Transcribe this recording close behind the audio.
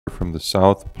from the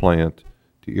south plant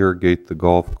to irrigate the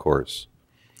golf course.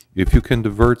 If you can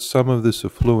divert some of this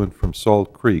effluent from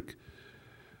Salt Creek,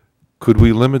 could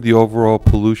we limit the overall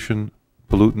pollutant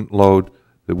load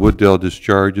that Wooddale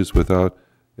discharges without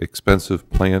expensive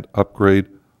plant upgrade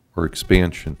or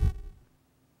expansion?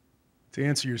 To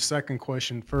answer your second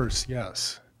question first,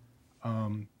 yes.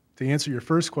 To answer your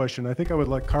first question, I think I would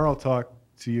let Carl talk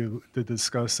to you to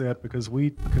discuss that, because we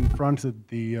confronted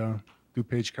the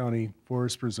DuPage County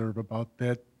Forest Preserve about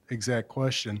that exact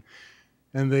question,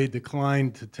 and they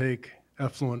declined to take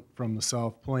effluent from the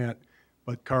south plant.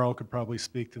 But Carl could probably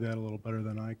speak to that a little better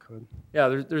than I could. Yeah,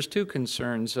 there's two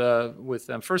concerns with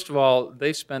them. First of all,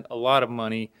 they spent a lot of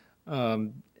money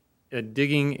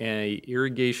digging a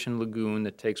irrigation lagoon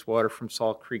that takes water from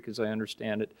Salt Creek, as I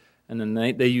understand it, and then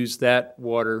they use that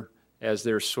water as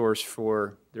their source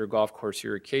for their golf course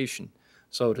irrigation.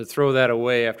 So to throw that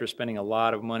away after spending a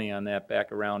lot of money on that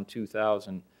back around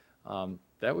 2000,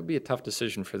 that would be a tough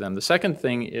decision for them. The second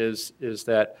thing is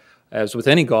that, as with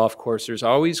any golf course, there's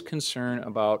always concern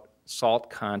about salt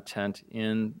content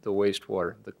in the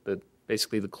wastewater,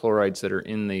 basically the chlorides that are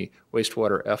in the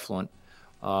wastewater effluent.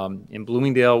 In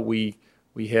Bloomingdale, we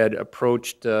had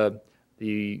approached the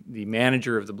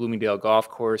manager of the Bloomingdale Golf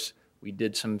Course. We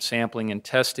did some sampling and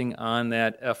testing on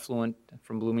that effluent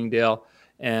from Bloomingdale,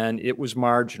 and it was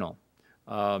marginal.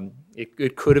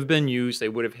 It could have been used. They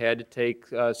would have had to take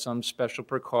some special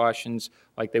precautions,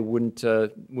 like they wouldn't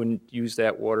use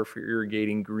that water for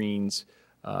irrigating greens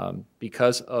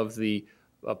because of the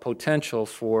potential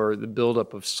for the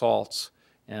buildup of salts,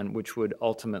 and which would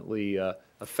ultimately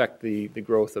affect the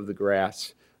growth of the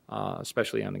grass,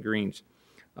 especially on the greens.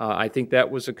 I think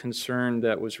that was a concern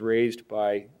that was raised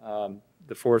by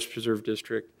the Forest Preserve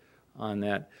District on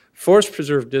that. Forest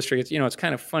Preserve District, it's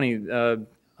kind of funny.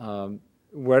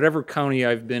 Whatever county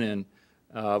I've been in,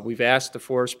 we've asked the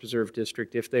Forest Preserve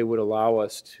District if they would allow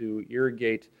us to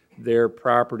irrigate their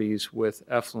properties with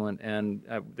effluent, and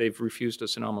they've refused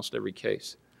us in almost every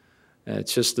case.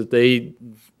 It's just that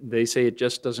they say it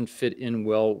just doesn't fit in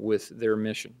well with their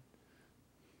mission.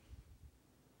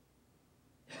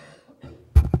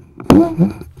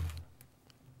 Well,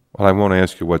 I won't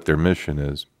ask you what their mission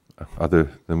is, other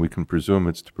than we can presume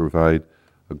it's to provide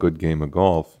a good game of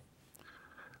golf.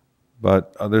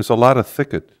 But there's a lot of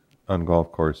thicket on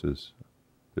golf courses.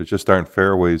 There just aren't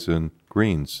fairways and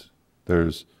greens.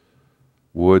 There's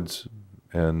woods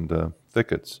and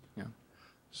thickets. Yeah.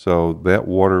 So that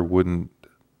water wouldn't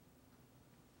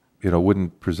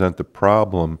present the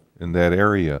problem in that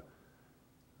area.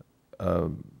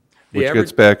 Which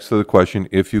gets back to the question,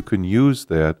 if you can use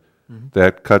that,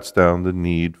 that cuts down the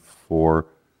need for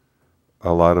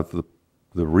a lot of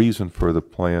the reason for the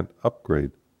plant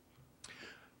upgrade.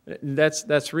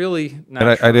 That's really not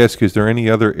And true. I'd ask you, is there any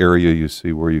other area you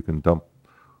see where you can dump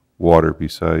water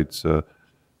besides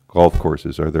golf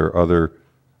courses? Are there other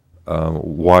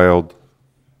wild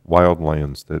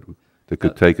lands that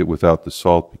could take it without the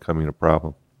salt becoming a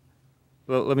problem?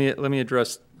 Well, let me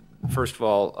address, first of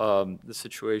all, the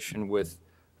situation with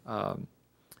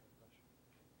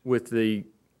the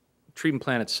treatment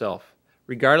plant itself.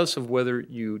 Regardless of whether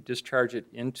you discharge it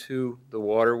into the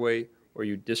waterway or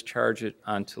you discharge it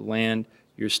onto land,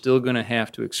 you're still going to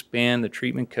have to expand the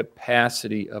treatment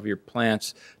capacity of your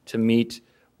plants to meet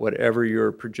whatever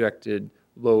your projected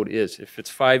load is. If it's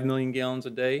 5 million gallons a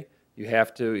day, you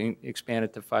have to expand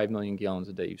it to 5 million gallons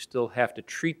a day. You still have to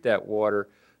treat that water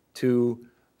to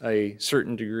a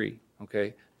certain degree,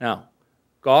 okay? Now,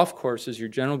 golf courses, your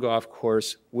general golf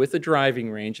course with a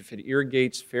driving range, if it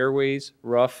irrigates fairways,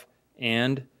 rough,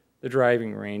 and the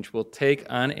driving range, will take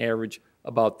on average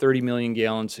about 30 million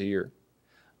gallons a year.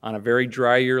 On a very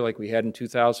dry year like we had in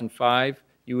 2005,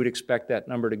 you would expect that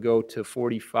number to go to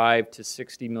 45 to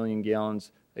 60 million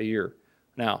gallons a year.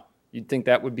 Now, you'd think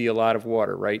that would be a lot of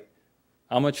water, right?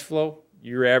 How much flow?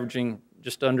 You're averaging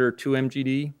just under 2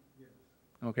 MGD?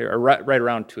 Okay, or right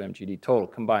around 2 MGD total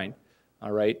combined,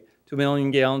 all right? 2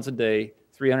 million gallons a day,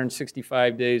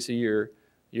 365 days a year,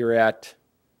 you're at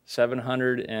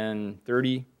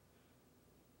 730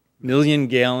 million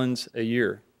gallons a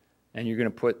year, and you're going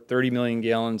to put 30 million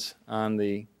gallons on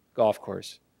the golf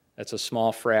course. That's a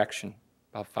small fraction,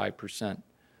 about 5%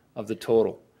 of the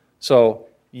total. So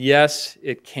yes,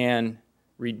 it can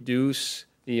reduce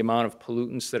the amount of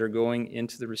pollutants that are going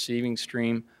into the receiving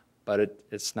stream, but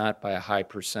it's not by a high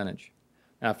percentage.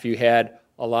 Now, if you had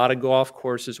a lot of golf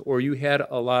courses or you had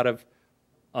a lot of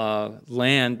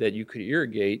land that you could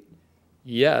irrigate,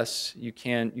 yes, you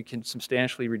can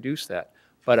substantially reduce that.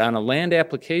 But on a land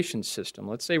application system,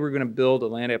 let's say we're going to build a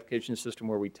land application system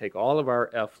where we take all of our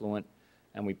effluent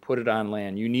and we put it on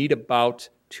land, you need about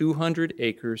 200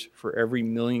 acres for every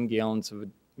million gallons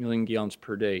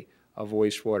per day of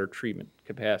wastewater treatment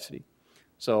capacity.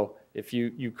 So if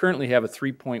you currently have a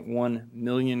 3.1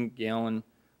 million gallon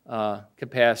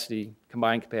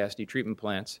combined capacity treatment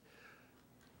plants,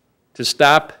 to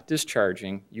stop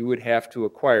discharging, you would have to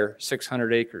acquire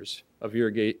 600 acres of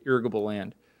irrigable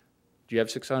land. Do you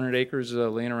have 600 acres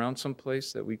laying around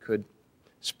someplace that we could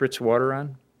spritz water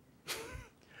on?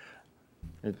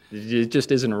 It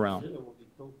just isn't around.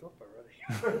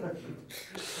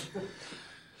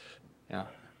 Yeah.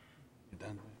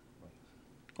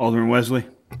 Alderman Wesley?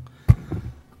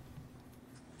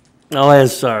 I'll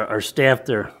ask our staff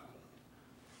there.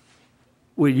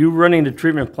 With you running the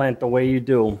treatment plant the way you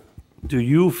do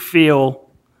you feel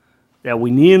that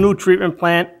we need a new treatment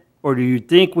plant, or do you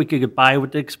think we could get by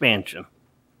with the expansion?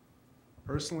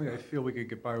 Personally, I feel we could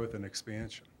get by with an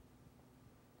expansion.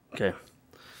 Okay.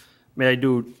 May I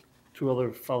do 2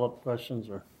 other follow-up questions,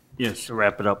 or Yes. to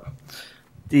wrap it up?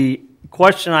 The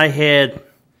question I had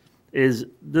is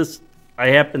this, I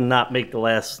happen to not make the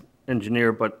last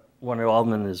engineer, but one of the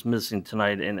aldermen is missing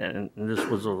tonight, and this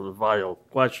was a vital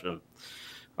question.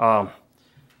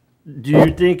 Do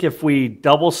you think if we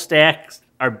double stack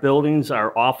our buildings,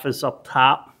 our office up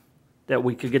top, that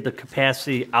we could get the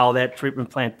capacity out of that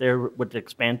treatment plant there with the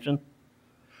expansion?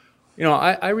 You know,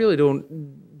 I really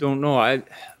don't know.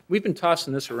 We've been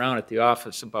tossing this around at the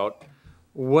office about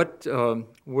what,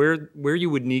 where you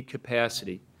would need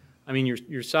capacity. I mean,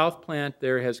 your south plant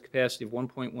there has a capacity of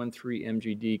 1.13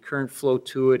 MGD. Current flow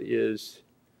to it is,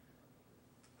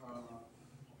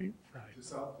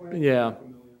 yeah,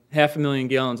 500,000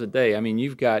 gallons a day. I mean,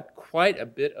 you've got quite a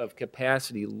bit of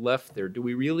capacity left there. Do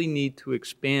we really need to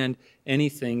expand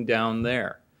anything down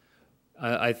there?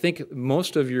 I think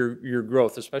most of your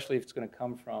growth, especially if it's going to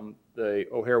come from the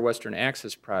O'Hare Western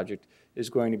Access Project, is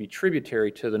going to be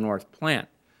tributary to the north plant.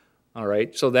 All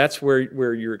right, so that's where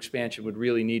your expansion would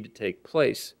really need to take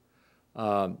place.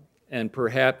 And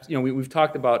perhaps, you know, we've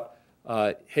talked about,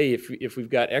 hey, if we've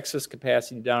got excess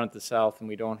capacity down at the south and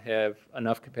we don't have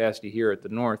enough capacity here at the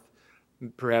north,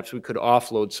 perhaps we could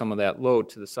offload some of that load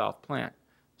to the south plant.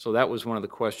 So that was one of the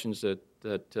questions or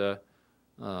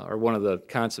one of the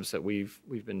concepts that we've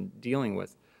been dealing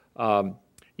with.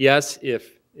 Yes,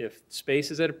 if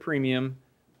space is at a premium,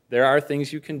 there are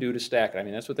things you can do to stack it. I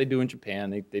mean, that's what they do in Japan.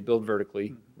 They build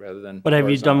vertically rather than But have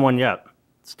you done horizontal. one yet,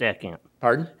 stacking it?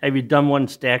 Pardon? Have you done one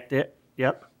stacked it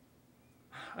yet?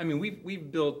 I mean, we've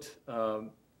built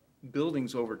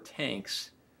buildings over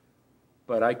tanks,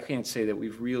 but I can't say that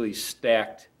we've really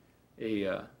stacked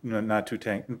a. No, not two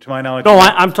tank. To my knowledge. No,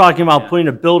 I'm talking about putting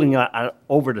a building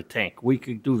over the tank. We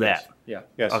could do that. Yeah.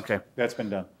 Yes. Okay. That's been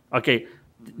done. Okay.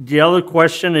 The other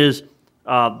question is,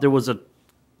 there was a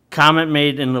comment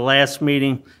made in the last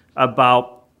meeting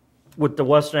about with the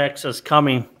Western Access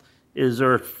coming, is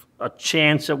there a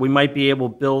chance that we might be able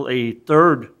to build a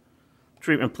third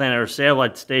treatment plant or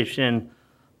satellite station,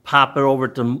 pop it over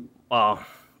to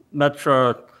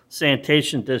Metro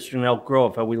Sanitation District in Elk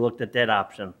Grove? Have we looked at that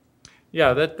option?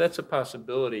 Yeah, that's a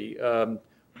possibility.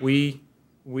 We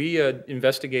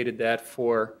investigated that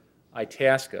for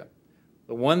Itasca.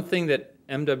 The one thing that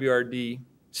MWRD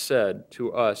said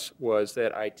to us was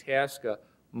that Itasca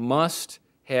must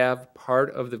have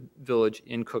part of the village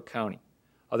in Cook County.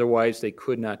 Otherwise, they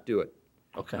could not do it.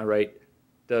 Okay. All right.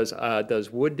 Does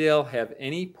Wooddale have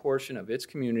any portion of its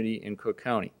community in Cook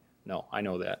County? No, I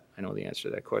know that. I know the answer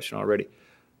to that question already.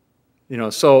 You know,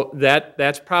 so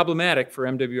that's problematic for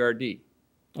MWRD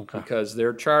Okay. because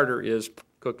their charter is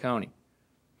Cook County.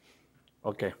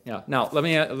 Okay. Yeah. Now, let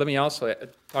me also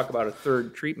talk about a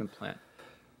third treatment plant.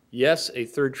 Yes, a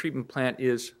third treatment plant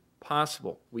is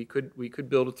possible. We could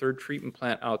build a third treatment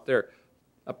plant out there.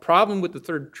 A problem with the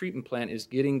third treatment plant is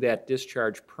getting that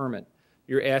discharge permit.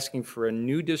 You're asking for a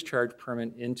new discharge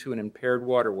permit into an impaired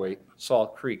waterway,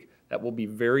 Salt Creek. That will be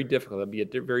very difficult. That'll be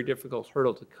a very difficult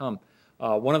hurdle to come.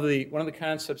 One of the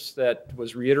concepts that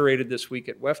was reiterated this week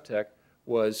at WEFTEC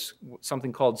was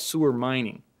something called sewer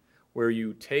mining, where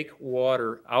you take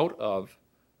water out of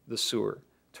the sewer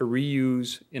to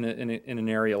reuse in an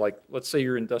area like, let's say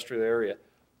your industrial area.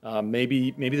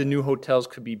 Maybe the new hotels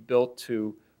could be built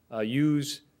to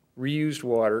use reused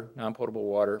water, non-potable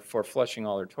water, for flushing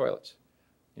all their toilets.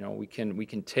 You know, we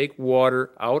can take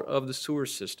water out of the sewer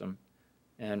system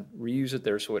and reuse it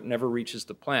there so it never reaches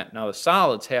the plant. Now the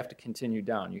solids have to continue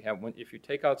down. If you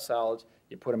take out solids,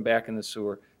 you put them back in the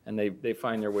sewer, and they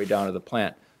find their way down to the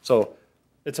plant. So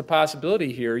it's a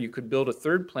possibility here. You could build a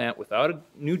third plant without a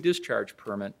new discharge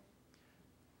permit,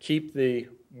 keep the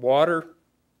water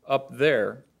up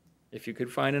there, if you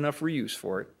could find enough reuse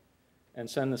for it, and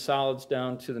send the solids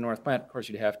down to the north plant. Of course,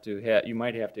 you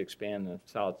might have to expand the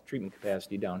solid treatment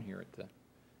capacity down here at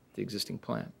the existing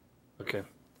plant. Okay.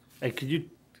 Hey, could you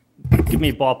give me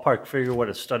a ballpark figure what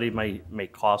a study may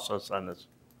cost us on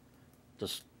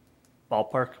this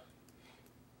ballpark?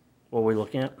 What are we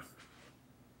looking at?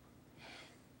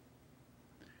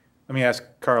 Let me ask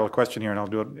Carl a question here, and I'll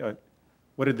do it.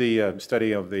 What did the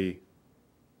study of the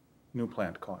new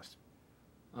plant cost?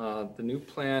 The new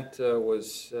plant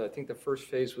was, I think the first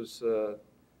phase was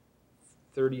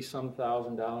 30-some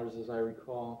thousand dollars, as I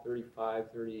recall,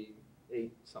 35,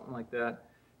 38, something like that.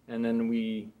 And then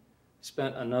we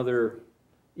spent another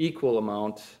equal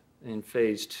amount in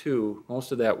phase 2.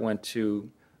 Most of that went to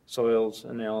soils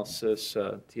analysis.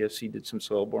 TFC did some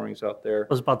soil borings out there. It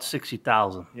was about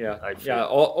 60,000. Yeah, I'd say. yeah.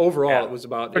 Overall, Yeah. it was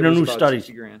about For the new studies.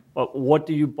 60 grand. But what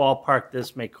do you ballpark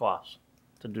this may cost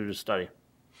to do the study?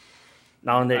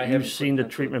 Now I that haven't you've put seen the pencil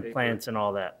to treatment paper. plants and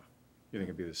all that. You think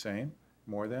it'd be the same,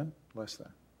 more than, less than?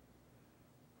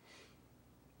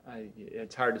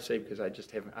 It's hard to say because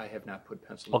I have not put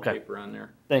pencil to Okay. paper on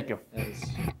there. Thank you. As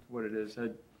what it is.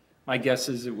 My guess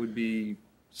is it would be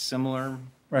similar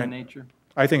Right. in nature.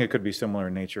 I think it could be similar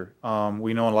in nature.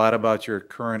 We know a lot about your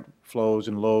current flows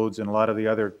and loads, and a lot of the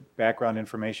other background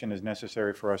information is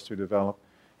necessary for us to develop,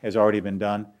 has already been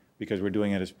done, because we're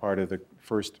doing it as part of the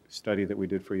first study that we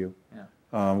did for you.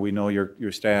 Yeah. We know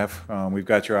your staff, we've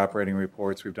got your operating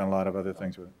reports, we've done a lot of other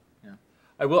things with it. Yeah.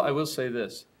 I will say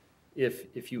this.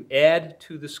 If you add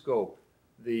to the scope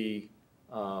the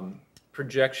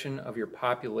projection of your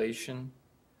population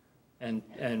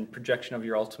and projection of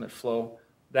your ultimate flow,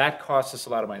 that costs us a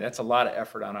lot of money. That's a lot of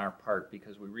effort on our part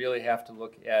because we really have to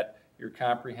look at your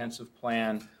comprehensive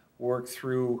plan, work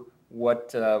through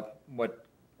what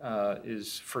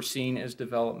is foreseen as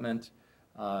development,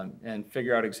 and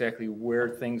figure out exactly where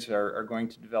things are going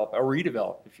to develop or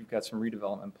redevelop if you've got some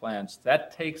redevelopment plans.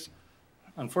 That takes,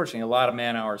 unfortunately, a lot of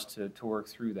man hours to work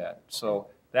through that. So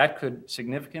that could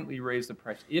significantly raise the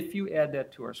price if you add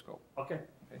that to our scope. Okay.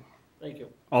 Thank you.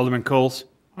 Alderman Coles?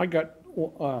 I got,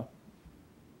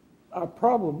 our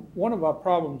problem, one of our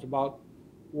problems about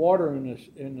water in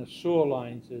the sewer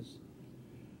lines is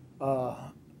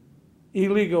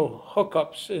illegal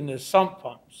hookups in the sump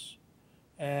pumps.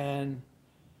 And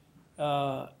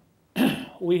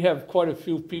we have quite a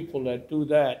few people that do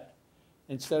that.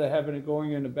 Instead of having it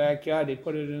going in the backyard, they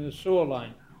put it in the sewer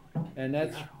line. And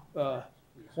that's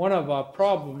one of our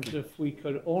problems. If we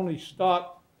could only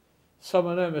stop some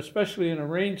of them, especially in a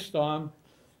rainstorm,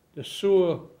 the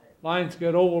sewer lines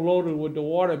get overloaded with the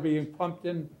water being pumped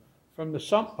in from the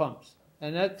sump pumps.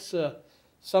 And that's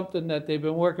something that they've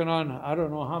been working on, I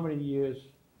don't know how many years.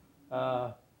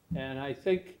 And I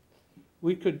think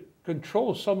we could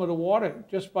control some of the water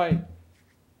just by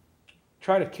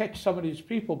try to catch some of these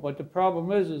people. But the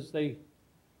problem is they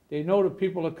know the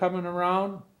people are coming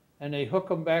around and they hook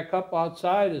them back up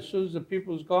outside. As soon as the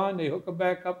people's gone, they hook them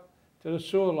back up to the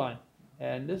sewer line.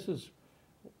 And this is,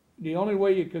 the only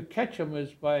way you could catch them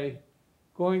is by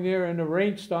going there in the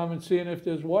rainstorm and seeing if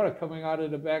there's water coming out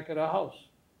of the back of the house,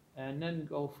 and then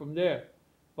go from there.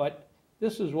 But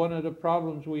this is one of the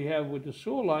problems we have with the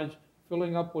sewer lines,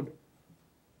 filling up with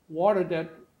water that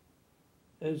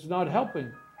is not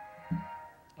helping.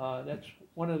 That's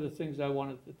one of the things I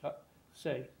wanted to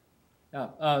say.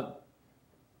 Yeah.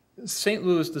 St.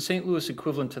 Louis, the St. Louis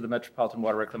equivalent to the Metropolitan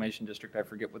Water Reclamation District, I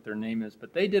forget what their name is,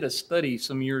 but they did a study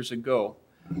some years ago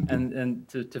and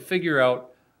to figure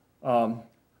out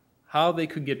how they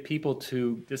could get people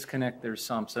to disconnect their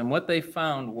sumps. And what they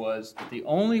found was that the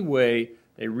only way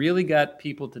they really got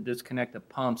people to disconnect the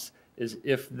pumps is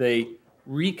if they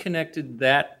reconnected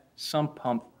that sump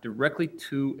pump directly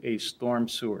to a storm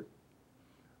sewer.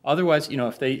 Otherwise,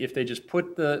 if they just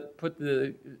put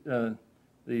the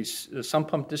sump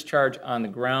pump discharge on the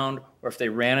ground, or if they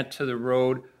ran it to the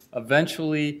road,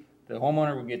 eventually the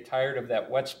homeowner would get tired of that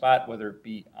wet spot, whether it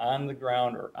be on the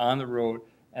ground or on the road,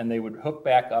 and they would hook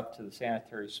back up to the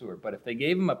sanitary sewer. But if they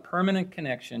gave them a permanent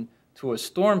connection to a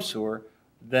storm sewer,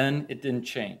 then it didn't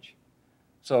change.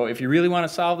 So if you really want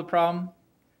to solve the problem,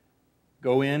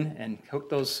 go in and hook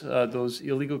those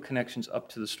illegal connections up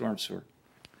to the storm sewer.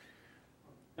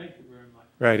 Thank you very much.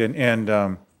 Right,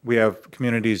 and we have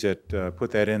communities that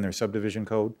put that in their subdivision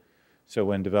code. So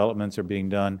when developments are being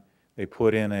done, they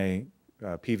put in a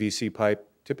PVC pipe,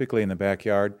 typically in the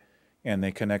backyard, and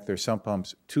they connect their sump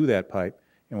pumps to that pipe.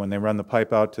 And when they run the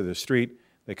pipe out to the street,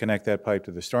 they connect that pipe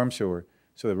to the storm sewer.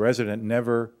 So the resident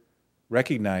never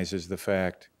recognizes the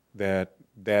fact that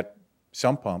that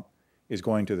sump pump is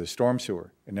going to the storm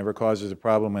sewer. It never causes a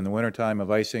problem in the wintertime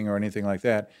of icing or anything like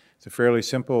that. It's a fairly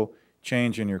simple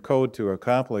change in your code to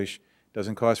accomplish,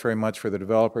 Doesn't cost very much for the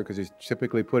developer because he's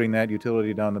typically putting that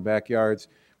utility down the backyards.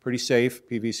 Pretty safe,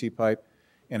 PVC pipe,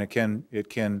 and it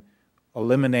can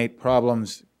eliminate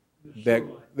problems that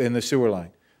in the sewer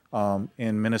line.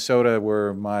 In Minnesota,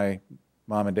 where my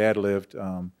mom and dad lived,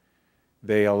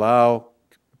 they allow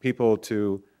people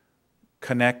to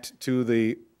connect to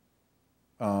the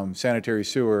sanitary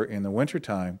sewer in the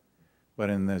wintertime, but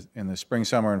in the spring,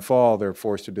 summer, and fall, they're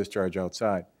forced to discharge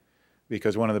outside.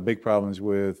 Because one of the big problems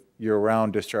with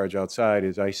year-round discharge outside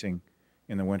is icing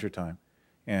in the wintertime.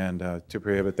 And to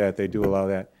prohibit that, they do allow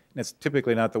that. And it's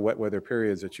typically not the wet weather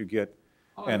periods that you get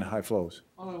and high flows.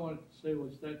 All I wanted to say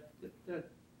was that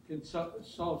can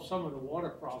solve some of the water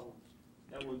problems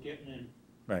that we're getting in.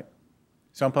 Right.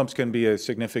 Some pumps can be a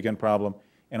significant problem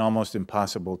and almost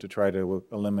impossible to try to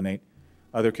eliminate.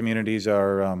 Other communities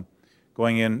are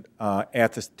going in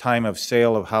at the time of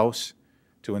sale of house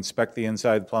to inspect the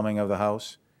inside plumbing of the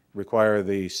house, require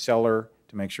the seller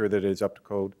to make sure that it is up to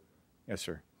code. Yes,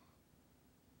 sir.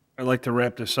 I'd like to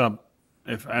wrap this up.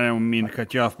 If I don't mean to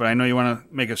cut you off, but I know you want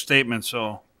to make a statement,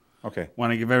 so Okay.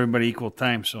 want to give everybody equal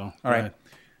time, so. All right.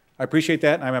 I appreciate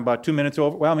that. I'm about 2 minutes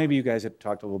over. Well, maybe you guys had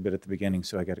talked a little bit at the beginning,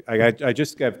 so I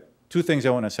just have two things I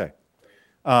want to say.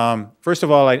 First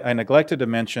of all, I neglected to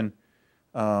mention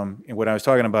when I was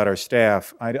talking about our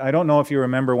staff. I don't know if you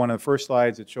remember one of the first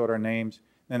slides that showed our names,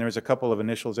 then there was a couple of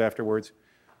initials afterwards.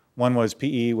 One was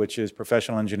PE, which is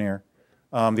professional engineer.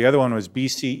 The other one was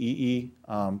BCEE.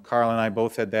 Carl and I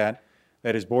both had that.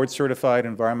 That is board certified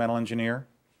environmental engineer.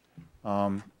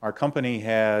 Our company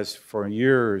has for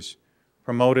years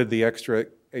promoted the extra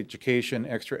education,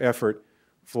 extra effort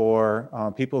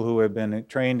for people who have been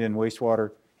trained in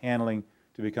wastewater handling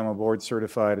to become a board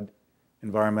certified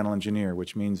environmental engineer,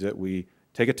 which means that we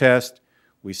take a test,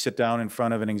 we sit down in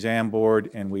front of an exam board,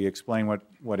 and we explain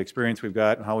what experience we've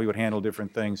got and how we would handle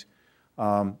different things.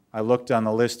 I looked on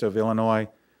the list of Illinois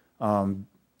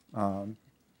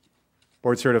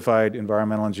board certified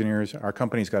environmental engineers. Our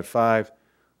company's got 5,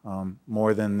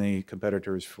 more than the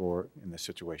competitors in this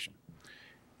situation.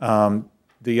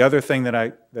 The other thing that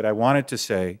I wanted to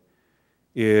say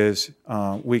is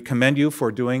we commend you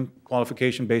for doing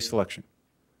qualification-based selection.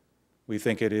 We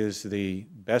think it is the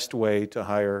best way to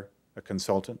hire a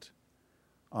consultant.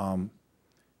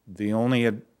 The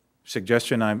only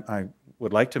suggestion I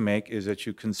would like to make is that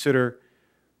you consider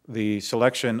the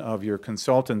selection of your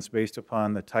consultants based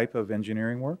upon the type of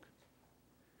engineering work.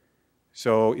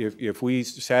 So if we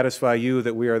satisfy you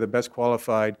that we are the best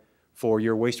qualified for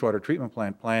your wastewater treatment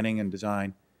plant planning and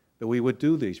design, that we would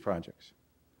do these projects.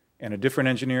 And a different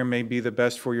engineer may be the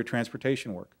best for your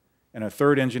transportation work. And a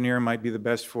third engineer might be the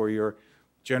best for your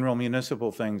general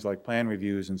municipal things like plan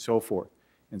reviews and so forth.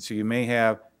 And so you may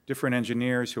have different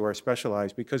engineers who are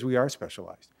specialized because we are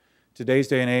specialized. Today's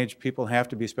day and age, people have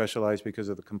to be specialized because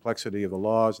of the complexity of the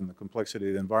laws and the complexity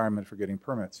of the environment for getting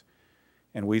permits.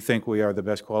 And we think we are the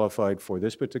best qualified for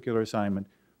this particular assignment,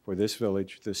 for this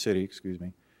village, this city, excuse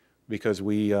me, because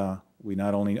we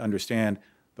not only understand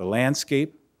the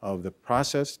landscape of the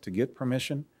process to get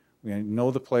permission, we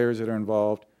know the players that are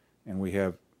involved, and we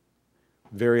have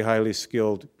very highly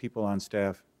skilled people on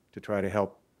staff to try to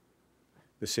help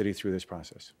the city through this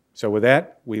process. So with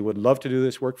that, we would love to do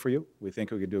this work for you. We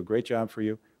think we could do a great job for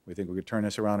you. We think we could turn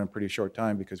this around in a pretty short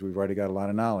time because we've already got a lot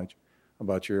of knowledge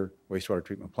about your wastewater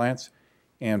treatment plants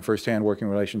and firsthand working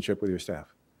relationship with your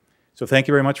staff. So thank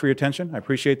you very much for your attention. I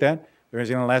appreciate that. If there's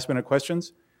any last-minute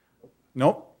questions?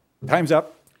 Nope. Time's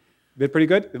up. Did pretty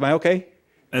good? Am I okay?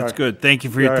 That's good. Thank you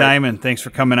for your time, and thanks for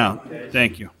coming out.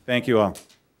 Thank you. Thank you all.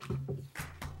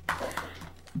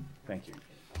 Thank you.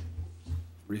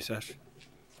 Recess?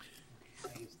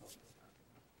 All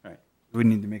right. We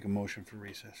need to make a motion for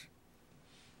recess.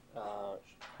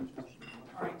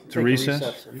 To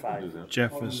recess?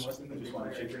 Jeff is.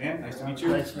 Shake your hand. Nice to meet you.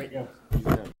 Nice to meet you.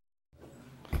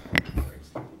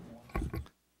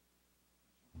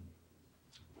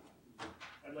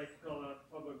 I'd like to call the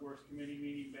Public Works Committee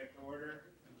meeting back to order.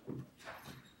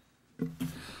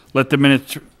 Let the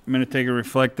minute taker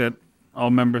reflect that all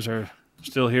members are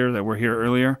still here, that were here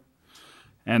earlier.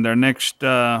 And our next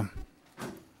firm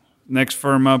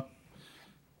up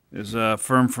is a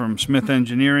firm from Smith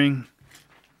Engineering,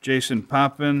 Jason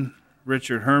Poppin,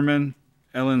 Richard Herman,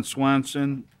 Ellen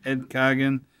Swanson, Ed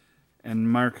Coggin, and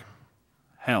Mark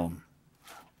Helm.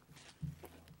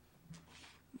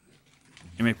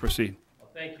 You may proceed.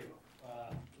 Thank you.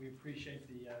 We appreciate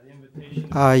the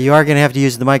invitation. You are going to have to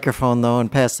use the microphone, though,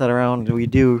 and pass that around. We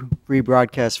do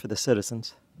rebroadcast for the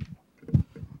citizens.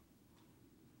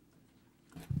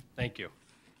 Thank you.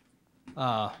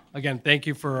 Again, thank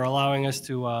you for allowing us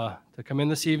to come in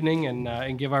this evening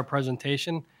and give our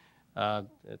presentation.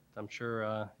 I'm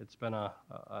sure it's been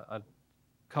a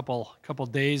couple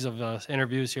days of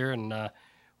interviews here, and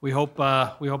we hope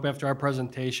after our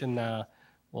presentation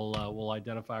we'll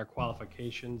identify our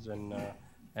qualifications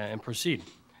and proceed.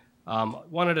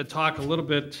 Wanted to talk a little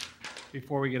bit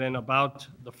before we get in about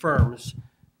the firms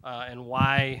and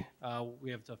why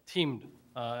we have teamed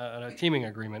a teaming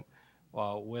agreement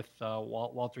with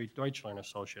Walter E. Deutschler and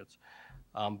Associates.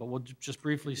 But we'll just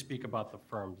briefly speak about the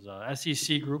firms.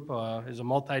 SEC Group is a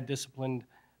multidisciplined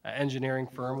engineering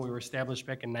firm. We were established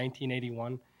back in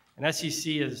 1981, and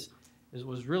SEC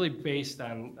was really based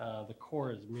on the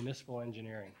core is municipal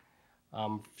engineering.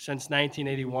 Since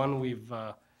 1981, we've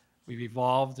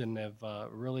evolved and have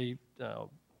really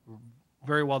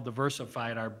very well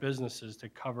diversified our businesses to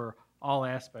cover all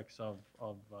aspects of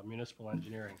municipal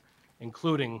engineering,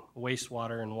 including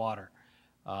wastewater and water.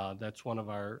 That's one of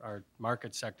our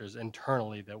market sectors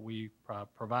internally that we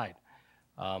provide.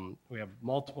 We have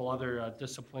multiple other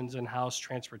disciplines in-house: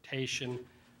 transportation,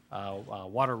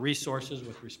 water resources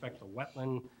with respect to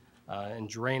wetland and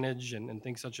drainage and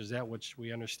things such as that, which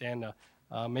we understand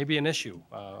may be an issue,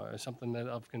 something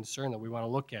of concern that we want to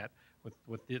look at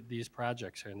with these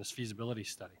projects here in this feasibility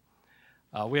study.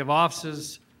 We have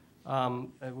offices.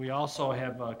 We also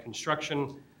have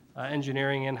construction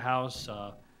engineering in-house.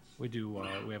 We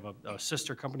have a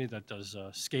sister company that does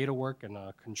SCADA work and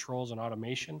controls and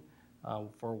automation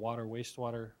for water,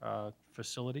 wastewater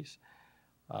facilities,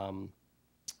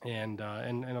 and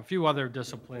a few other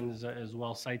disciplines as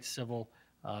well, site civil,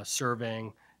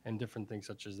 surveying, and different things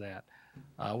such as that.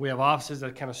 We have offices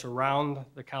that kind of surround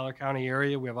the Collier County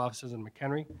area. We have offices in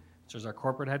McHenry, which is our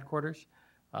corporate headquarters,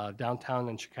 downtown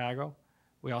in Chicago.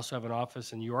 We also have an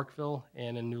office in Yorkville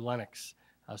and in New Lenox.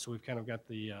 So we've kind of got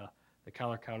the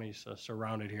Collier counties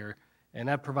surrounded here, and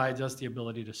that provides us the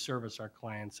ability to service our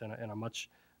clients in a much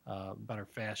better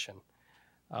fashion.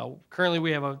 Currently,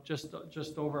 we have just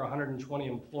over 120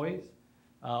 employees.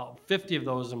 50 of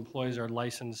those employees are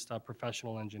licensed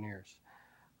professional engineers,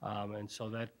 and so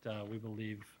that we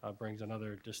believe brings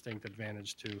another distinct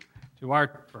advantage to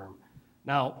our firm.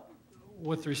 Now,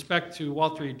 with respect to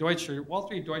Walter E. Deutschler,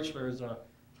 Walter E. Deutschler is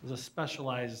a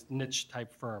specialized niche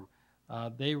type firm.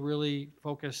 They really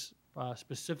focus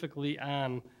specifically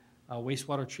on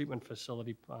wastewater treatment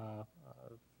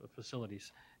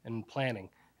facilities and planning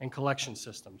and collection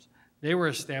systems. They were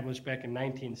established back in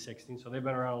 1916, so they've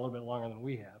been around a little bit longer than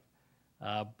we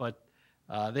have. But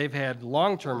they've had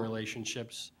long-term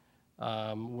relationships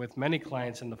with many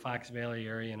clients in the Fox Valley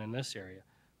area and in this area.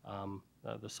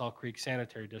 The Salt Creek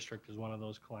Sanitary District is one of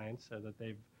those clients that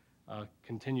they've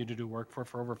continued to do work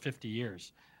for over 50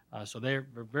 years. So they're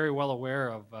very well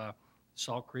aware of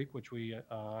Salt Creek, which we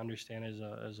understand is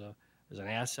an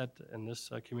asset in this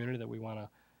community that we want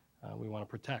to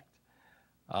protect.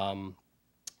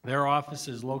 Their office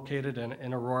is located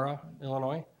in Aurora,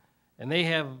 Illinois, and they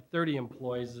have 30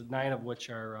 employees, 9 of which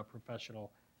are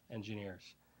professional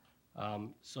engineers.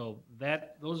 So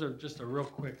those are just a real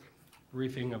quick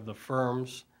briefing of the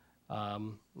firms.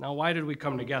 Now, why did we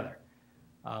come together?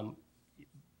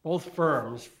 Both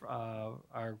firms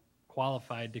are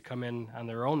qualified to come in on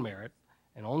their own merit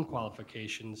and own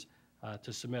qualifications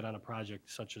to submit on a project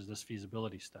such as this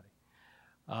feasibility study.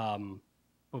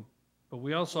 But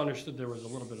we also understood there was a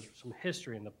little bit of some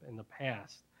history in the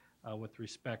past with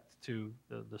respect to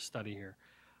the study here.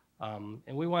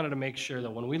 And we wanted to make sure that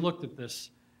when we looked at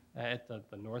this at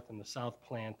the north and the south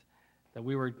plant, that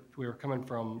we were coming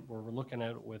from where we're looking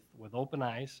at it with open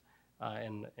eyes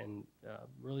and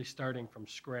really starting from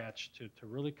scratch to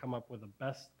really come up with the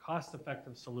best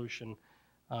cost-effective solution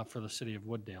for the city of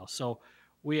Wooddale. So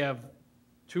we have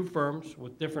 2 firms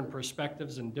with different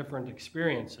perspectives and different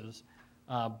experiences,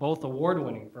 both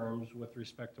award-winning firms with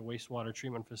respect to wastewater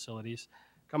treatment facilities,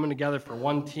 coming together for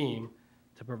one team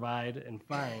to provide and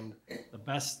find the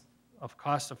best of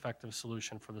cost-effective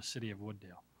solution for the city of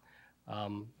Wooddale.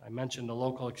 I mentioned the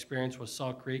local experience with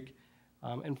Salt Creek.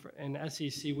 And in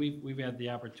SEC, we've had the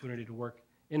opportunity to work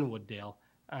in Wooddale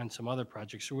on some other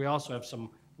projects. So we also have some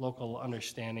local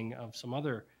understanding of some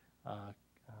other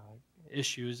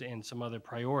issues and some other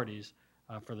priorities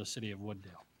for the city of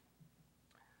Wooddale.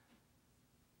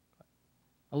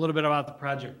 A little bit about the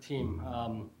project team.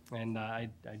 And I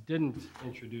didn't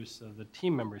introduce the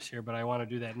team members here, but I want to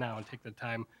do that now and take the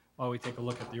time while we take a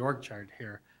look at the org chart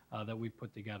here that we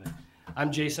put together.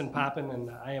 I'm Jason Poppin, and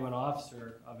I am an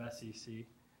officer of SEC,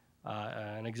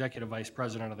 an executive vice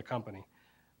president of the company.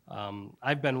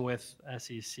 I've been with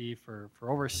SEC for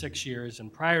over 6 years,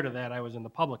 and prior to that, I was in the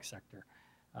public sector.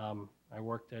 I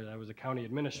was a county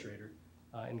administrator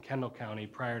in Kendall County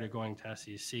prior to going to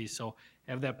SEC. So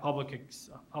have that public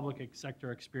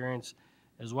sector experience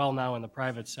as well now in the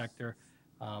private sector.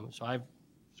 So I've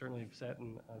certainly sat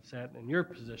in your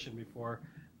position before,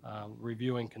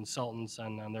 reviewing consultants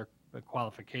on their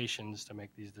qualifications to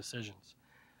make these decisions.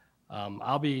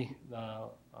 I'll be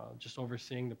just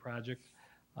overseeing the project,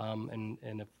 and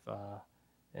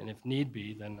if need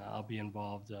be, then I'll be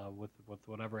involved with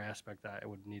whatever aspect I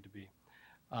would need to be.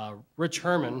 Rich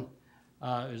Herman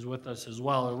is with us as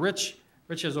well. And Rich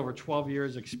has over 12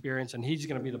 years experience, and he's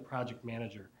going to be the project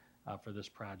manager for this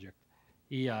project.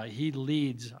 He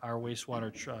leads our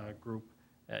wastewater group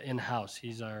in-house.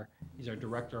 He's our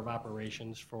director of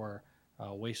operations for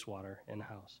wastewater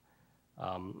in-house.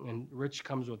 And Rich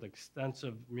comes with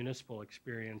extensive municipal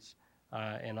experience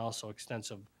and also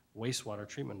extensive wastewater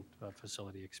treatment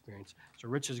facility experience. So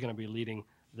Rich is going to be leading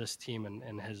this team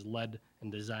and has led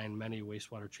and designed many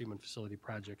wastewater treatment facility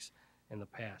projects in the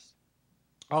past.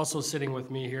 Also sitting with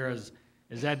me here is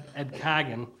Ed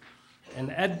Coggin,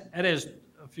 and Ed has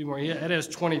a few more. Ed has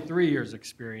 23 years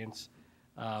experience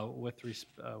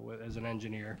as an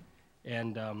engineer,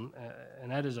 and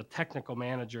Ed is a technical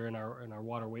manager in our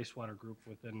water wastewater group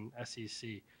within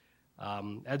SEC.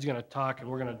 Ed's going to talk, and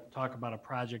we're going to talk about a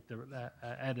project that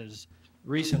Ed has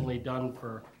recently done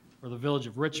for the Village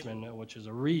of Richmond, which is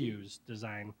a reuse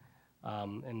design.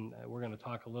 And we're going to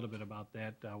talk a little bit about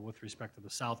that with respect to the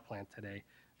South Plant today.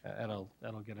 That'll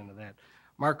get into that.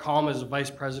 Mark Halm is the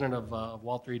Vice President of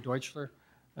Walter E. Deutschler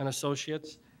and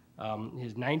Associates. He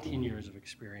has 19 years of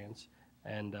experience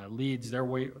and leads their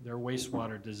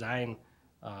wastewater design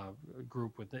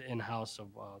group with the in-house of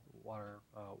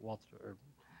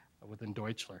within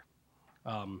Deutschler.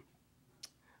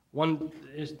 One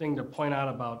thing to point out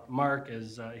about Mark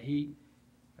is I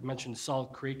mentioned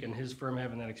Salt Creek and his firm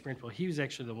having that experience. Well, he was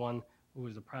actually the one who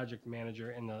was the project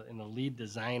manager and the lead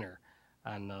designer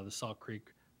on the Salt Creek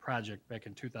project back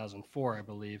in 2004, I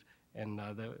believe. And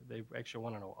they actually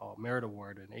won a merit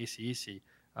award, an ACEC,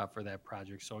 for that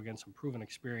project. So again, some proven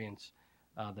experience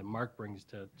that Mark brings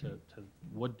to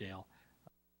Wooddale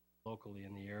locally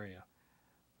in the area.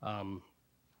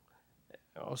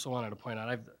 I also wanted to point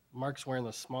out, Mark's wearing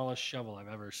the smallest shovel I've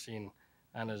ever seen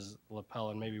on his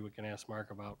lapel, and maybe we can ask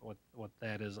Mark about what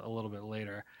that is a little bit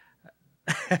later.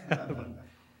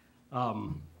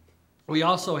 We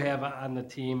also have on the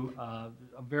team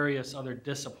various other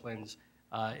disciplines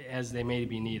as they may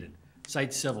be needed.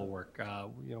 Site civil work,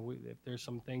 if there's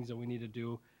some things that we need to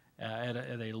do at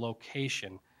a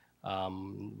location,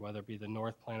 whether it be the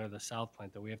North Plant or the South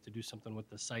Plant, that we have to do something with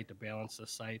the site to balance the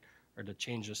site or to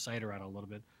change the site around a little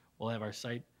bit, we'll have our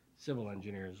site civil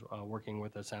engineers working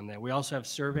with us on that. We also have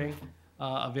surveying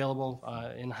available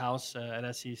in-house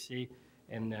at SEC,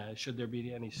 and should there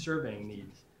be any surveying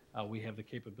needs, we have the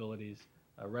capabilities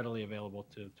readily available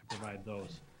to provide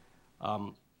those.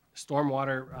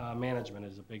 Stormwater management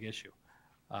is a big issue.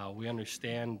 We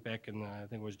understand back in, I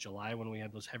think it was July when we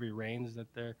had those heavy rains, that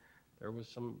there was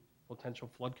some potential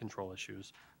flood control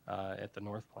issues at the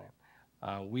North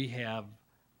Plant. We have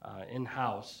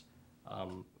in-house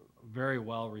very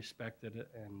well respected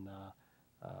and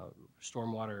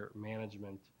stormwater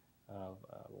management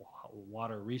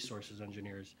water resources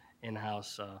engineers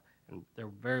in-house, and they're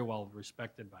very well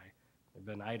respected they've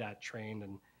been IDOT trained,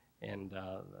 and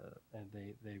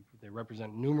they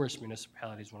represent numerous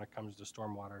municipalities when it comes to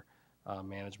stormwater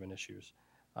management issues.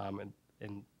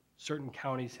 And certain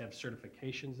counties have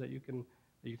certifications that you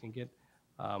can get.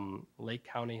 Lake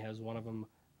County has one of them.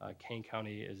 Kane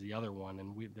County is the other one,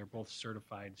 and they're both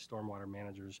certified stormwater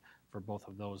managers for both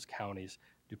of those counties.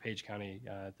 DuPage County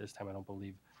at this time, I don't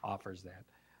believe, offers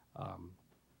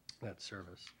that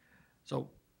service. So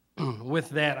with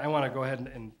that, I want to go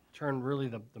ahead and turn really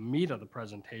the meat of the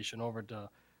presentation over to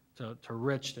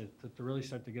Rich to really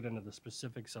start to get into the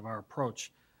specifics of our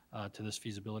approach to this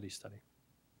feasibility study.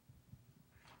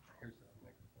 Here's the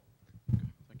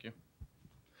microphone. Thank you.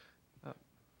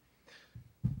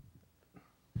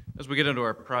 As we get into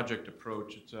our project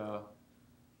approach, it's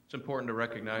important to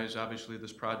recognize, obviously,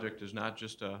 this project is not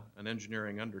just an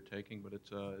engineering undertaking, but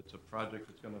it's a project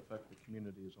that's going to affect the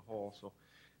community as a whole. So,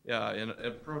 yeah, in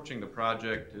approaching the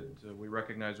project, we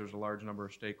recognize there's a large number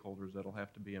of stakeholders that'll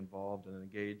have to be involved and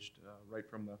engaged right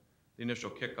from the initial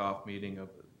kickoff meeting of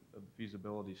the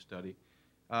feasibility study.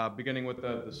 Beginning with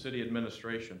the city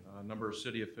administration, a number of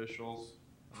city officials,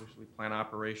 obviously plant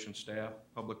operations staff,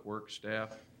 public works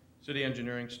staff, city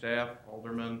engineering staff,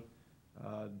 aldermen,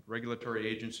 regulatory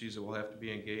agencies that will have to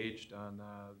be engaged on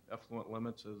effluent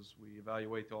limits as we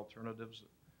evaluate the alternatives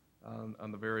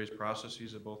on the various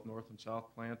processes at both North and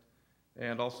South Plant.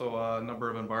 and also a number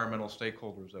of environmental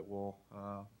stakeholders that will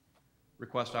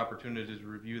request opportunities to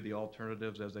review the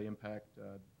alternatives as they impact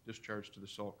discharge to the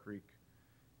Salt Creek.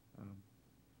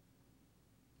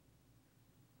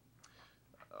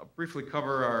 I'll briefly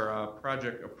cover our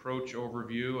project approach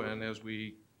overview, and as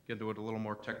we get into it, a little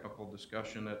more technical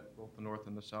discussion at both the north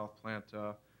and the south plant,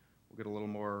 we'll get a little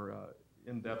more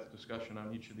in-depth discussion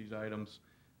on each of these items.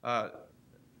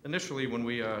 Initially, when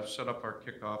we set up our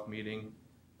kickoff meeting,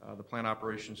 the plant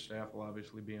operations staff will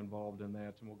obviously be involved in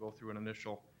that, and we'll go through an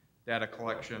initial data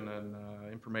collection and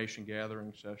information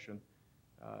gathering session.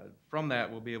 From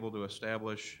that, we'll be able to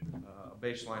establish a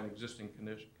baseline existing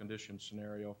condition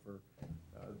scenario for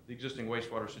the existing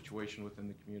wastewater situation within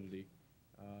the community.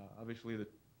 Obviously, the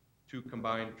two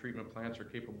combined treatment plants are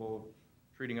capable of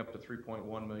treating up to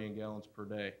 3.1 million gallons per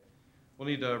day. We'll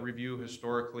need to review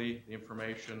historically the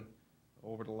information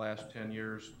over the last 10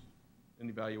 years and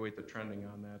evaluate the trending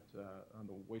on that, on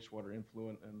the wastewater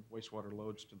influent and wastewater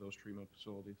loads to those treatment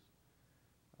facilities.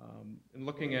 In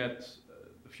looking at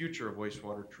the future of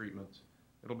wastewater treatment,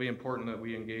 it'll be important that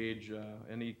we engage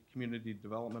any community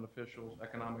development officials,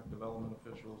 economic development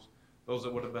officials, those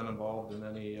that would have been involved in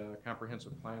any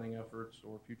comprehensive planning efforts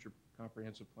or future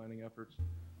comprehensive planning efforts,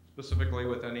 specifically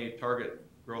with any target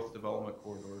growth development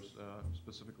corridors,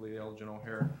 specifically the Elgin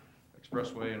O'Hare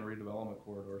Expressway and redevelopment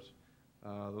corridors.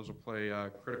 Those will play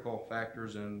critical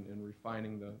factors in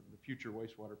refining the future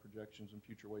wastewater projections and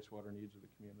future wastewater needs of the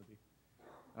community.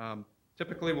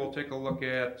 Typically, we'll take a look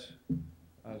at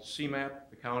CMAP,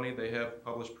 the county. They have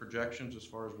published projections as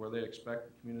far as where they expect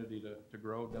the community to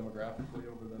grow demographically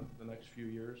over the next few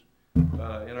years. In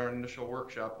our initial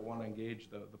workshop, we want to engage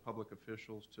the public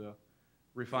officials to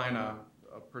refine a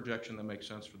projection that makes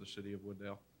sense for the city of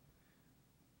Wooddale.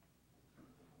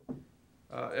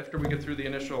 After we get through the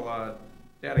initial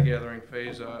data gathering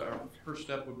phase, our first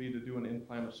step would be to do an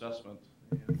in-plant assessment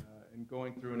and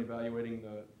going through and evaluating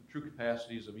the true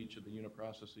capacities of each of the unit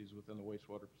processes within the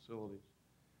wastewater facilities.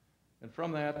 And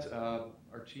from that,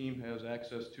 our team has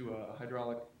access to a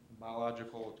hydraulic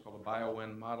biological, it's called a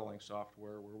BioWin modeling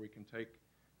software, where we can take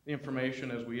the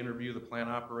information as we interview the plant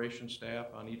operations staff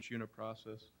on each unit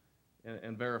process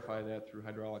and verify that through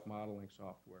hydraulic modeling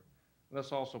software. And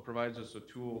this also provides us a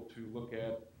tool to look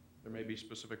at, there may be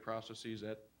specific processes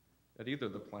at either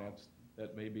of the plants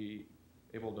that may be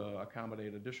able to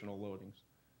accommodate additional loadings.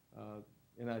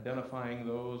 In identifying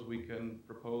those, we can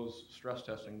propose stress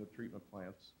testing the treatment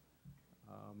plants.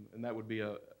 And that would be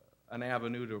an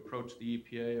avenue to approach the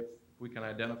EPA. If we can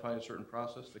identify a certain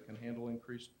process that can handle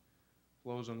increased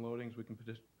flows and loadings, we can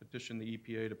petition the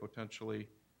EPA to potentially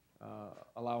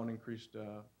allow an increased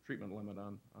treatment limit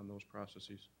on those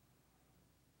processes.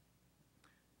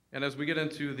 And as we get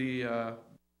into the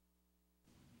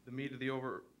meat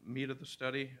of the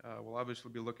study, we'll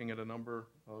obviously be looking at a number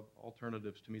of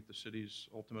alternatives to meet the city's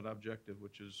ultimate objective,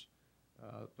 which is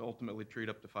to ultimately treat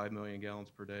up to 5 million gallons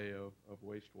per day of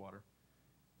wastewater.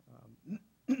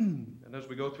 And as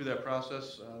we go through that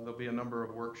process, there'll be a number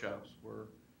of workshops where,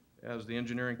 as the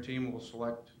engineering team will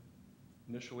select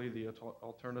initially the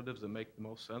alternatives that make the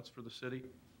most sense for the city,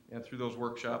 and through those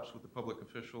workshops with the public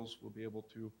officials, we'll be able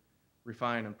to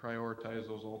refine and prioritize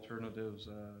those alternatives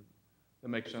that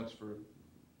make sense for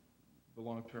the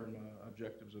long-term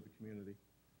objectives of the community.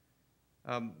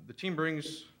 The team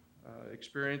brings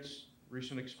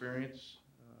recent experience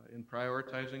in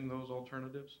prioritizing those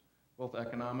alternatives, both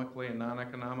economically and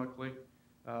non-economically.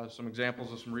 Some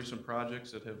examples of some recent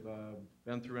projects that have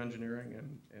been through engineering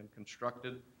and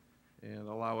constructed and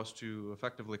allow us to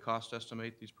effectively cost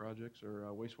estimate these projects are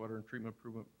wastewater and treatment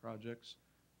improvement projects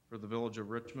for the Village of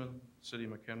Richmond, City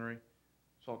of McHenry,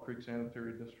 Salt Creek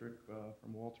Sanitary District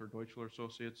from Walter Deutschler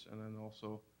Associates, and then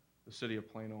also the City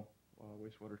of Plano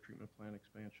wastewater treatment plant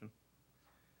expansion.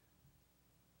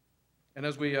 And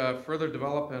as we further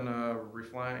develop and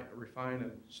refine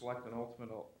and select an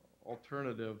ultimate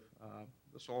alternative,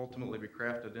 this will ultimately be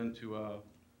crafted into a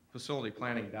facility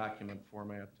planning document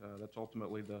format. That's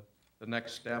ultimately the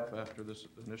next step after this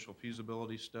initial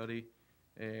feasibility study.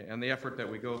 And the effort that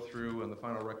we go through and the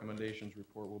final recommendations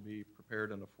report will be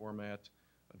prepared in a format,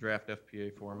 a draft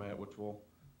FPA format, which will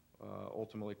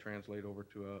ultimately translate over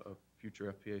to a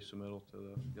future FPA submittal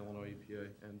to the Illinois EPA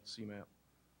and CMAP.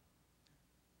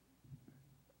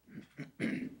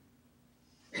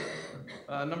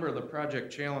 A number of the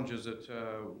project challenges that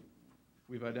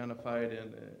we've identified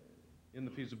in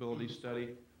the feasibility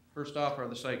study. First off are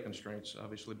the site constraints.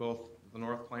 Obviously, both the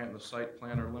north plant and the site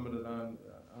plant are limited on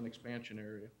expansion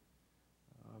area.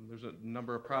 There's a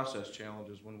number of process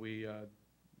challenges. When we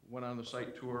went on the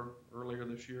site tour earlier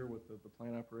this year with the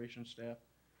plant operations staff,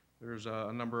 there's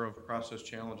a number of process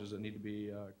challenges that need to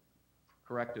be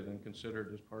corrected and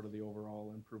considered as part of the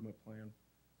overall improvement plan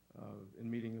in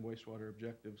meeting the wastewater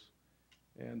objectives.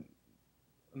 And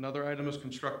another item is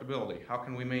constructability. How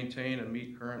can we maintain and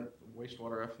meet current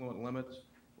wastewater effluent limits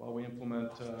while we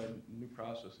implement new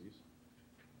processes?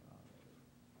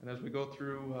 And as we go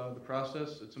through the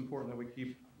process, it's important that we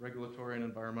keep regulatory and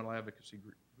environmental advocacy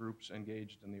groups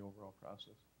engaged in the overall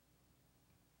process.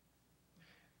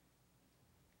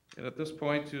 And at this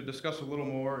point, to discuss a little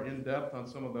more in depth on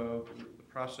some of the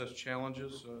process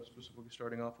challenges, specifically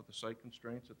starting off with the site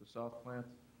constraints at the South Plant,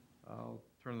 I'll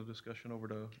turn the discussion over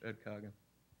to Ed Coggin.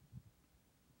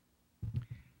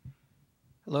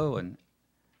 Hello, and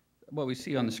what we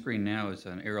see on the screen now is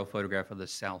an aerial photograph of the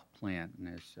South Plant, and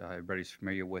as everybody's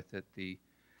familiar with it, the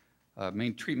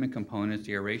main treatment components,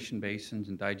 the aeration basins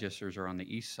and digesters, are on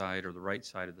the east side or the right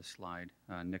side of the slide,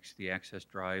 next to the access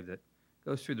drive that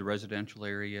goes through the residential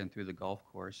area and through the golf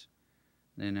course.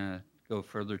 Then go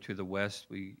further to the west,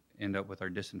 we end up with our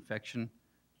disinfection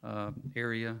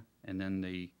area, and then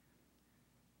the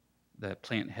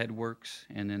plant headworks,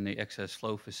 and then the excess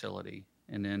flow facility,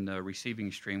 and then the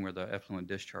receiving stream where the effluent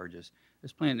discharges.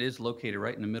 This plant is located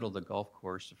right in the middle of the golf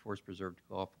course, the forest preserved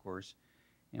golf course.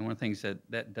 And one of the things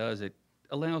that does, it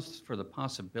allows for the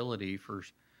possibility for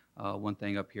one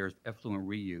thing up here is effluent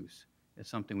reuse. It's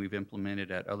something we've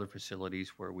implemented at other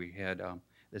facilities where we had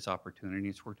this opportunity.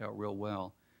 It's worked out real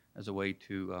well as a way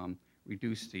to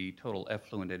reduce the total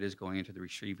effluent that is going into the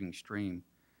receiving stream,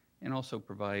 and also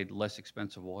provide less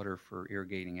expensive water for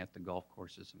irrigating at the golf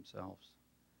courses themselves.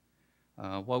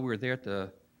 While we were there at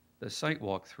the site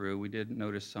walkthrough, we did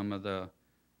notice some of the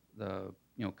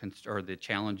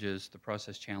challenges, the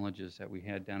process challenges that we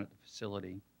had down at the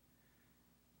facility.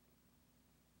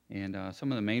 And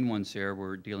some of the main ones there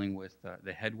were dealing with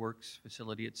the headworks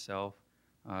facility itself.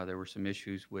 There were some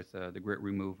issues with the grit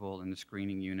removal and the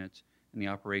screening units and the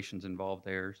operations involved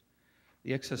there.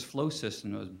 The excess flow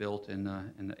system that was built in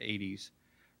the 80s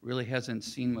really hasn't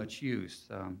seen much use.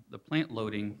 The plant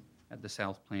loading at the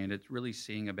South Plant, it's really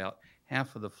seeing about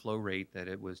half of the flow rate that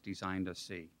it was designed to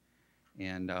see.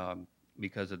 And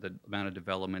because of the amount of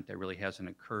development that really hasn't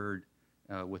occurred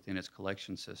within its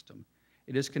collection system.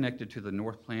 It is connected to the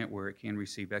North Plant where it can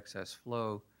receive excess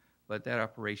flow, but that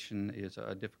operation is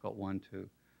a difficult one to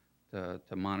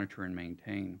monitor and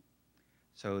maintain.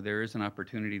 So there is an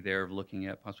opportunity there of looking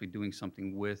at possibly doing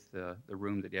something with the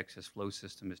room that the excess flow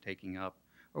system is taking up,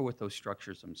 or with those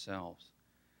structures themselves.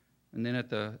 And then at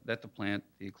the plant,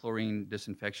 the chlorine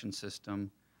disinfection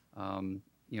system,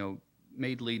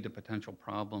 may lead to potential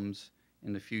problems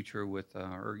in the future with,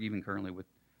 or even currently with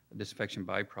disinfection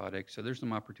byproducts. So there's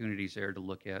some opportunities there to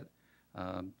look at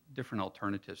different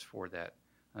alternatives for that.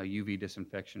 UV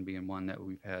disinfection being one that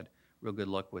we've had real good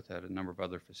luck with at a number of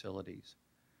other facilities.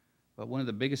 But one of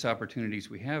the biggest opportunities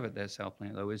we have at that South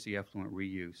Plant, though, is the effluent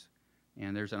reuse.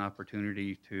 And there's an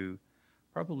opportunity to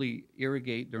probably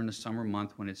irrigate during the summer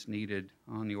month when it's needed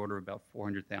on the order of about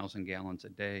 400,000 gallons a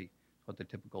day, what the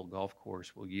typical golf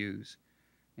course will use.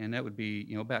 And that would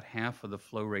be, about half of the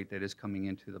flow rate that is coming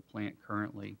into the plant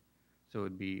currently. So it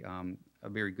would be a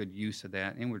very good use of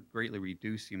that, and would greatly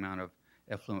reduce the amount of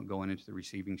effluent going into the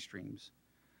receiving streams.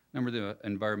 A number of the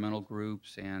environmental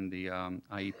groups and the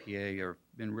IEPA have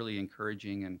been really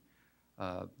encouraging in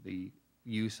the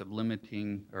use of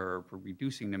limiting or for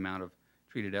reducing the amount of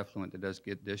treated effluent that does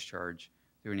get discharged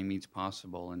through any means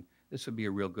possible, and this would be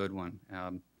a real good one.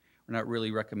 We're not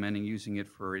really recommending using it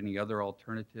for any other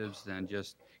alternatives than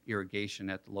just irrigation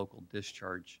at the local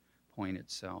discharge point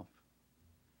itself.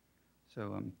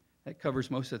 So that covers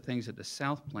most of the things at the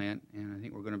South Plant, and I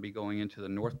think we're going to be going into the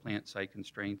North Plant site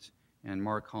constraints, and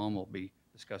Mark Halm will be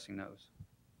discussing those.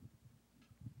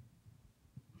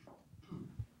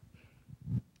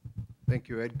 Thank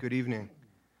you, Ed. Good evening.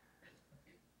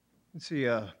 Let's see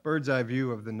a bird's eye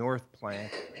view of the North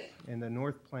Plant, and the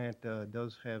North Plant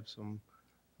does have some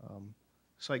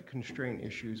site constraint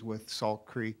issues with Salt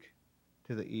Creek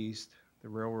to the east, the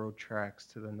railroad tracks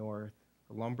to the north,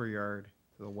 the lumber yard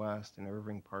to the west, and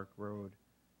Irving Park Road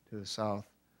to the south.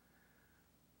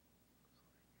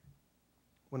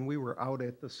 When we were out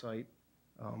at the site,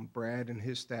 Brad and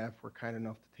his staff were kind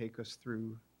enough to take us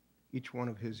through each one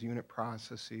of his unit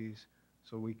processes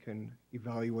so we can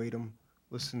evaluate them,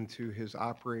 listen to his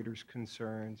operators'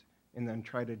 concerns, and then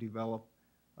try to develop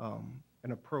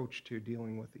an approach to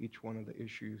dealing with each one of the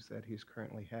issues that he's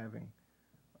currently having.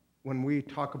 When we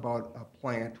talk about a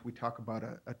plant, we talk about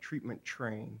a treatment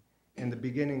train, and the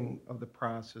beginning of the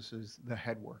process is the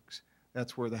headworks.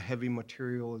 That's where the heavy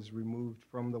material is removed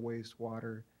from the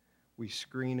wastewater. We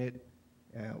screen it,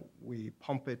 We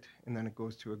pump it, and then it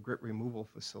goes to a grit removal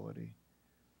facility.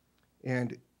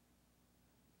 And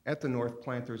at the north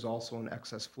plant, there's also an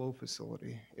excess flow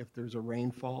facility. If there's a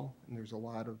rainfall and there's a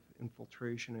lot of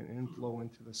infiltration and inflow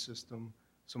into the system,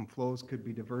 some flows could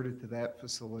be diverted to that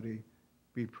facility,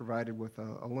 be provided with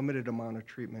a limited amount of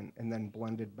treatment, and then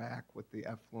blended back with the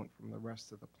effluent from the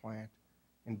rest of the plant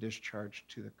and discharged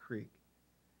to the creek.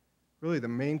 Really, the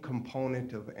main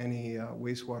component of any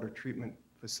wastewater treatment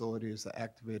facility is the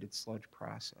activated sludge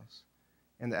process.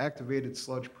 And the activated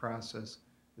sludge process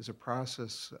is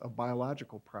a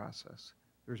biological process.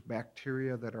 There's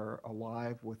bacteria that are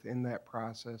alive within that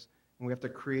process, and we have to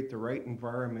create the right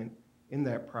environment in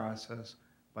that process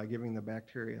by giving the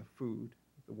bacteria food,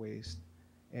 the waste,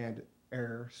 and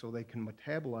air so they can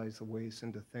metabolize the waste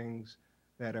into things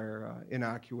that are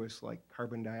innocuous, like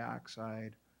carbon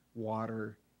dioxide,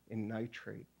 water, and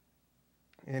nitrate.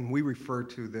 And we refer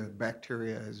to the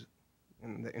bacteria as,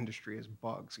 in the industry, as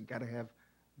bugs. You got to have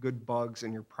good bugs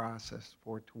in your process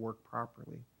for it to work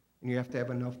properly. And you have to have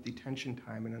enough detention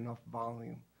time and enough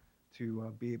volume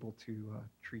to be able to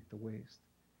treat the waste.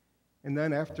 And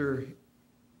then after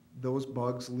those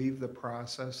bugs leave the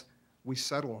process, we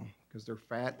settle them because they're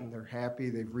fat and they're happy,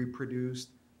 they've reproduced.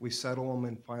 We settle them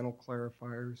in final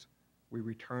clarifiers. We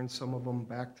return some of them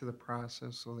back to the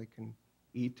process so they can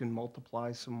eat and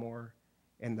multiply some more.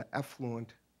 And the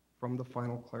effluent from the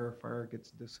final clarifier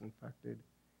gets disinfected.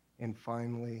 And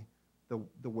finally,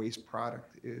 the waste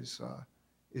product is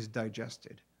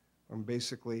digested. And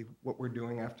basically, what we're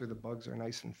doing after the bugs are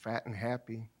nice and fat and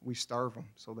happy, we starve them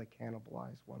so they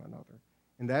cannibalize one another.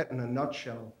 And that, in a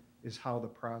nutshell, is how the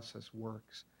process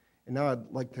works. And now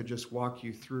I'd like to just walk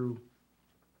you through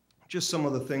just some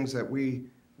of the things that we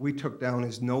took down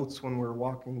as notes when we were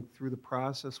walking through the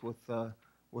process with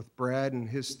Brad and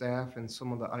his staff, and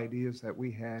some of the ideas that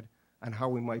we had on how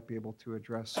we might be able to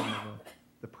address some of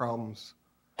the problems.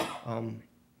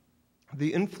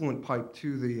 The influent pipe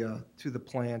to the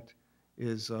plant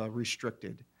is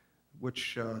restricted,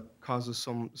 which causes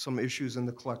some issues in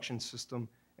the collection system,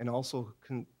 and also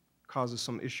causes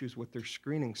some issues with their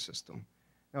screening system.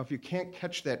 Now, if you can't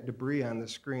catch that debris on the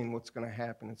screen, what's going to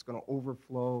happen? It's going to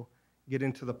overflow, get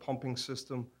into the pumping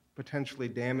system, potentially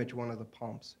damage one of the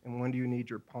pumps. And when do you need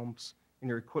your pumps and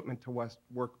your equipment to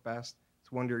work best?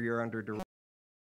 It's when you're under